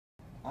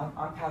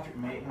I'm Patrick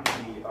Mayton,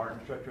 the art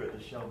instructor at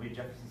the Shelby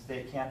Jefferson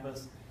State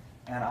campus,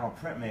 and I'm a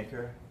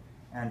printmaker.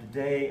 And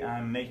today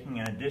I'm making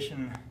an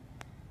edition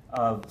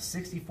of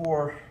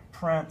 64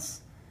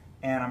 prints,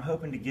 and I'm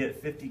hoping to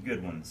get 50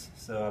 good ones.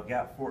 So I've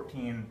got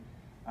 14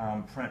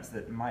 prints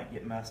that might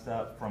get messed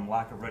up from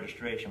lack of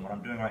registration. What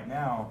I'm doing right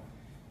now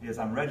is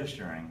I'm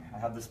registering. I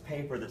have this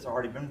paper that's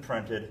already been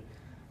printed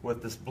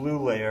with this blue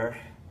layer,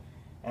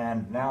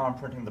 and now I'm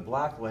printing the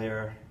black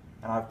layer,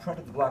 and I've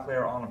printed the black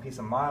layer on a piece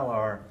of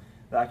Mylar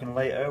that I can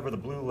lay over the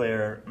blue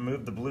layer,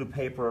 move the blue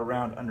paper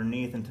around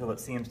underneath until it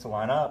seems to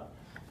line up,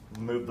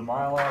 move the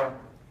Mylar,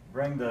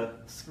 bring the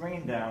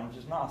screen down, which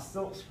is not a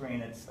silk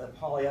screen, it's a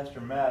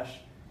polyester mesh,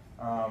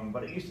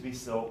 but it used to be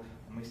silk,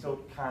 and we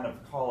still kind of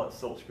call it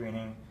silk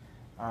screening,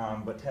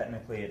 but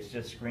technically it's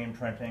just screen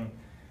printing.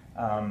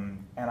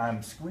 And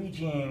I'm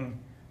squeegeeing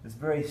this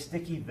very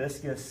sticky,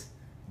 viscous,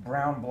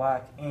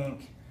 brown-black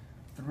ink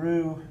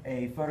through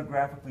a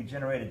photographically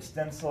generated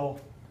stencil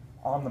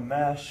on the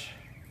mesh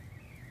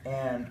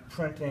and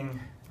printing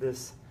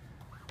this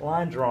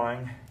line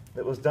drawing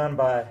that was done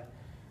by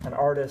an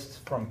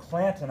artist from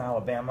Clanton,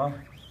 Alabama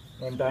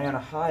named Diana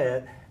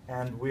Hyatt,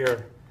 and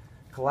we're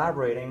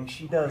collaborating.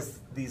 She does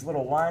these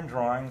little line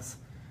drawings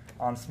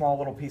on small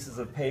little pieces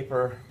of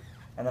paper,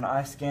 and then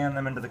I scan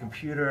them into the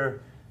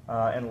computer,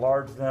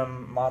 enlarge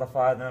them,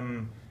 modify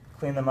them,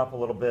 clean them up a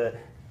little bit,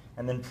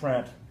 and then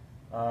print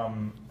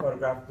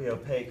photographically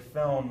opaque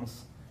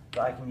films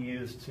that I can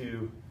use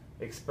to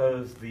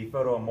expose the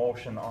photo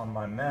emulsion on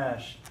my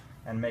mesh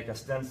and make a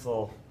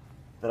stencil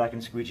that I can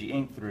squeegee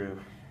ink through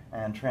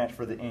and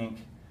transfer the ink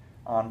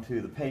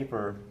onto the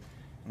paper.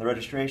 And the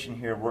registration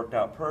here worked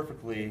out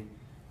perfectly,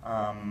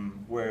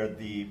 where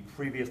the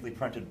previously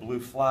printed blue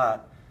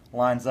flat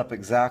lines up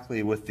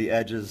exactly with the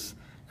edges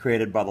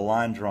created by the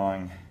line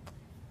drawing.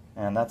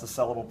 And that's a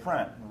sellable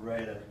print. We're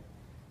ready to,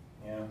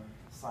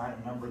 sign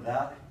and number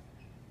that.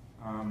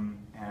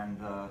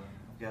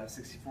 I've got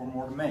 64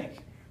 more to make.